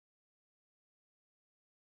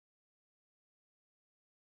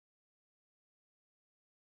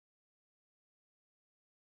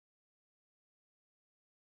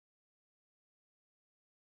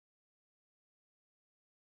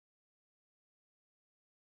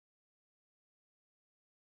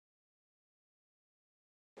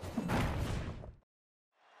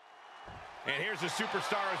And here's a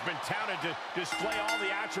superstar who's been touted to display all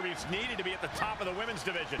the attributes needed to be at the top of the women's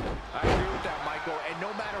division. I agree with that, Michael. And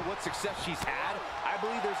no matter what success she's had, I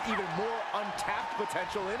believe there's even more untapped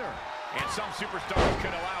potential in her. And some superstars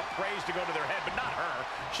could allow praise to go to their head, but not her.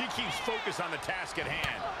 She keeps focus on the task at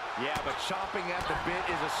hand. Yeah, but chomping at the bit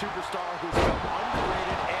is a superstar who's felt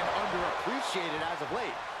underrated and underappreciated as of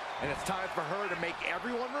late. And it's time for her to make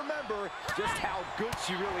everyone remember just how good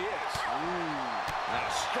she really is. A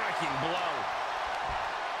striking blow.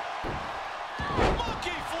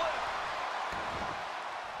 Monkey flip.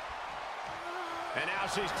 And now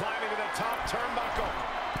she's climbing to the top turnbuckle.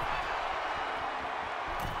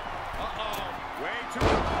 Uh-oh. Way too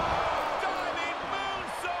low. Diving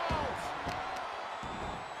moonsault.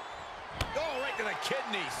 Oh, right to the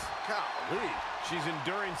kidneys. Golly. She's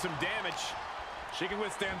enduring some damage. She can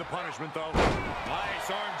withstand the punishment, though.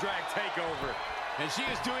 Nice arm drag takeover. And she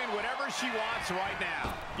is doing whatever she wants right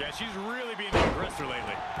now. Yeah, she's really being the aggressor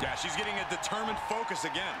lately. Yeah, she's getting a determined focus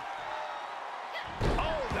again.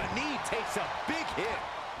 Oh, the knee takes a big hit.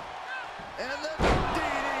 And the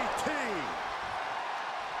DDT.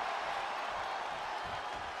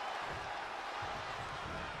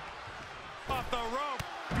 Off the rope.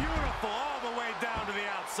 Beautiful all the way down to the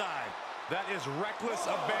outside. That is reckless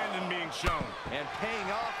abandon being shown. And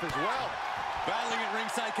paying off as well. Battling at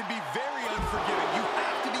ringside can be very unforgiving. You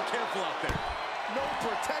have to be careful out there. No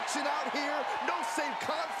protection out here. No safe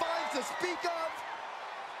confines to speak of.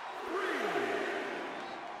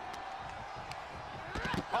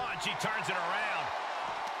 Oh, and she turns it around.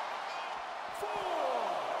 4.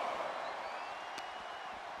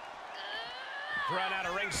 Thrown out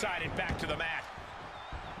of ringside and back to the mat.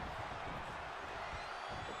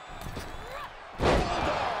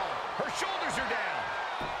 Her shoulders are down.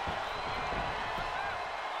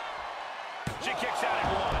 She kicks out at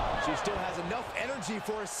 1. She still has enough energy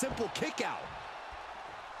for a simple kick out.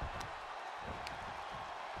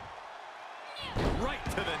 Right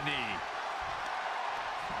to the knee.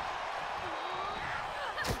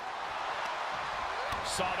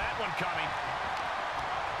 Saw that one coming.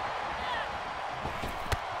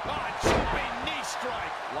 Oh, jumping knee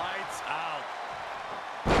strike. Lights out.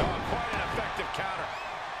 Oh, quite an effective counter.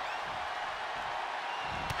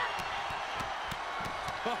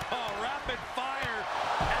 Oh, rapid fire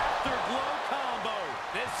afterglow combo.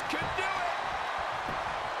 This could do it.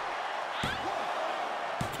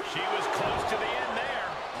 She was close to the end there.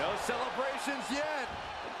 No celebrations yet.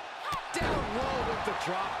 Down low with the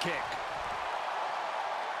drop kick.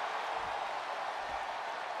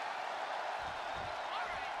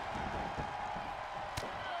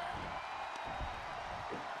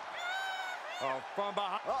 Oh, from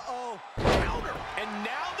behind. Uh-oh. Counter. And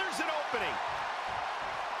now there's an opening.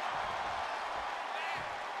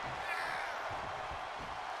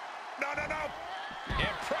 No.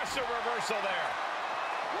 Impressive reversal there.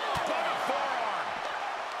 What a forearm.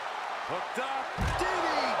 Hooked up.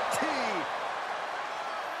 DDT.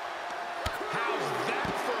 How's that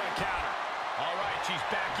for a counter? All right, she's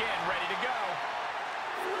back in, ready to go.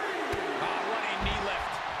 Running knee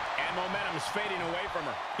lift. And momentum's fading away from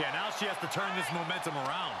her. Yeah, now she has to turn this momentum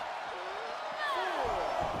around.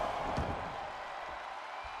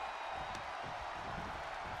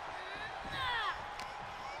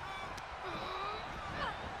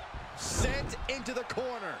 Sent into the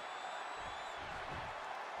corner.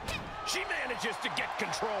 She manages to get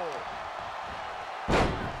control.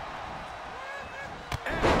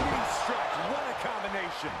 And knee strike. What a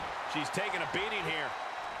combination. She's taking a beating here.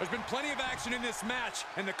 There's been plenty of action in this match,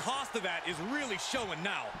 and the cost of that is really showing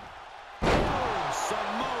now. Oh,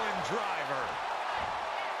 Samoan driver.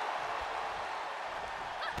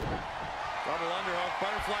 Double underhook,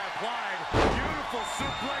 butterfly applied. Beautiful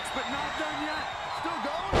suplex, but not done yet. Still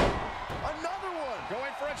going. Another one.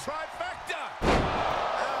 Going for a trifecta.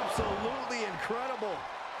 Absolutely incredible.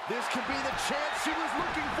 This could be the chance she was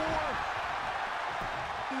looking for.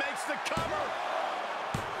 Makes the cover.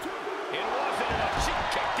 It wasn't enough. She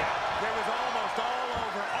kicked out. There was almost all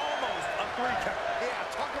over. Almost a 3 count. Yeah,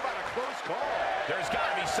 talk about a close call. There's got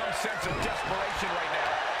to be some sense of desperation right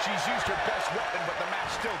now. She's used her best weapon, but the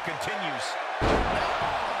match still continues.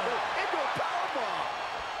 Into a powerbomb.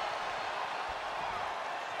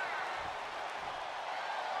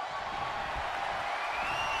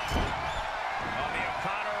 On the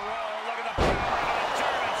O'Connor roll, look at the power of the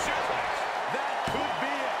German suplex. That could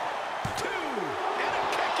be it. 2, and a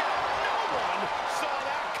kick out. No one saw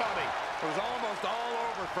that coming. It was almost all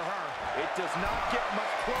over for her. It does not get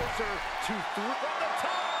much closer to through from the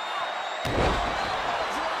top. Oh,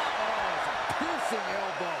 it's a piercing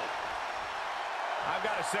elbow. I've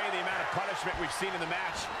got to say the amount of punishment we've seen in the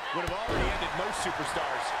match would have already ended most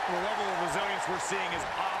superstars. The level of resilience we're seeing is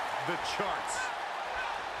off the charts.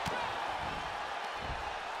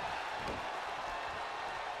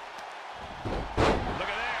 Look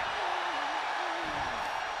at that.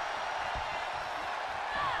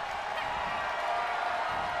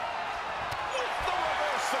 With the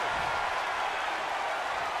reversal.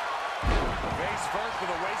 Face first with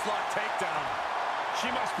a waistlock takedown. She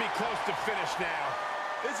must be close to finish now.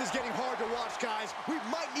 This is getting hard to watch, guys. We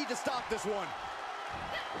might need to stop this one.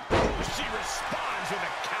 She responds with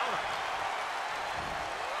a counter.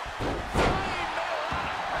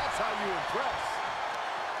 That's how you impress.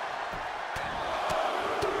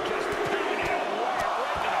 Just pounding it away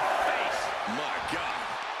right to the face. My God.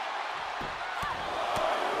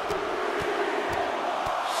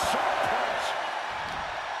 Sharp punch.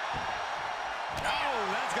 Oh,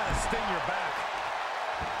 that's got to sting your back.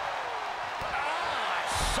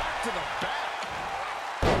 Shot to the back.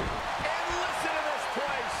 And listen to this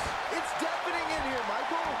place. It's deafening in here,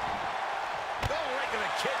 Michael. Oh, right to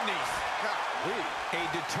the kidneys. Golly. A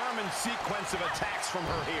determined sequence of attacks from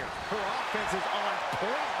her here. Her offense is on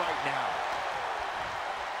point right now.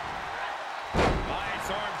 Nice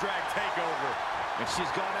arm drag takeover. And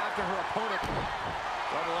she's gone after her opponent.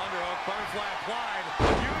 Double underhook, butterfly applied.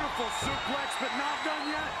 Beautiful suplex, but not done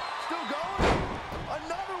yet. Still going.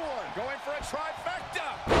 Another one. Going for a trifecta.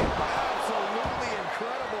 Absolutely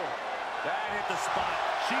incredible. That hit the spot.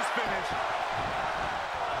 She's finished.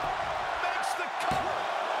 Makes the cover.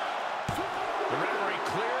 The referee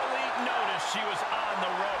clearly noticed she was on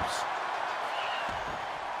the ropes.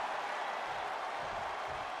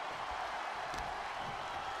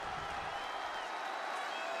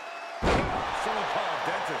 Someone call a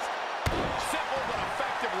dentist. Simple but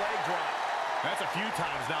effective leg drop. That's a few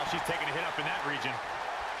times now she's taken a hit up in that region.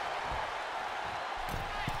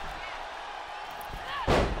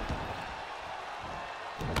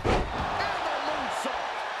 And the moonsault.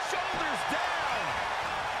 Shoulders down.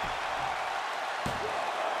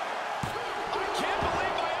 I can't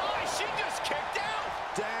believe my eyes. She just kicked out.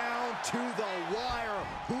 Down to the wire.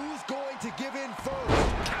 Who's going to give in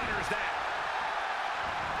first? Counters that.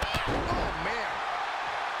 Oh, man.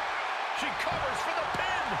 She covers for the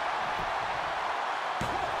pin.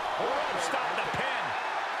 Oh, stop the pin.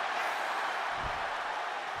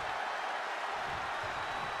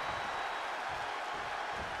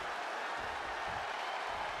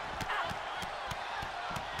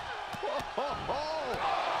 Combo!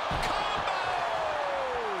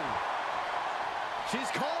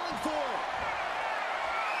 She's calling for it.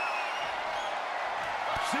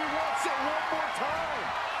 She wants it one more time.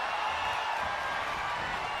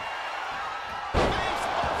 Face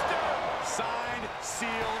buster. Signed,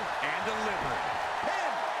 sealed, and delivered.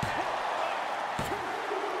 Pin.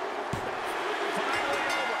 Finally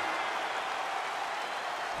over.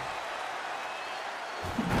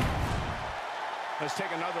 Let's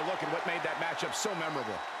take another look at what made that matchup so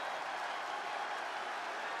memorable.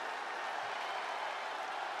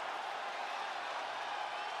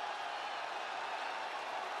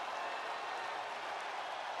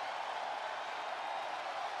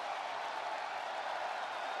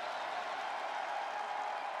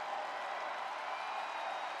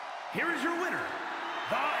 Here is your winner,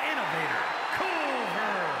 the Innovator,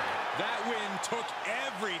 Clover. That win took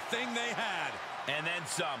everything they had. And then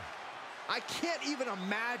some. I can't even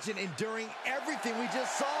imagine enduring everything we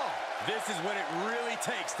just saw. This is what it really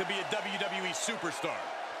takes to be a WWE superstar.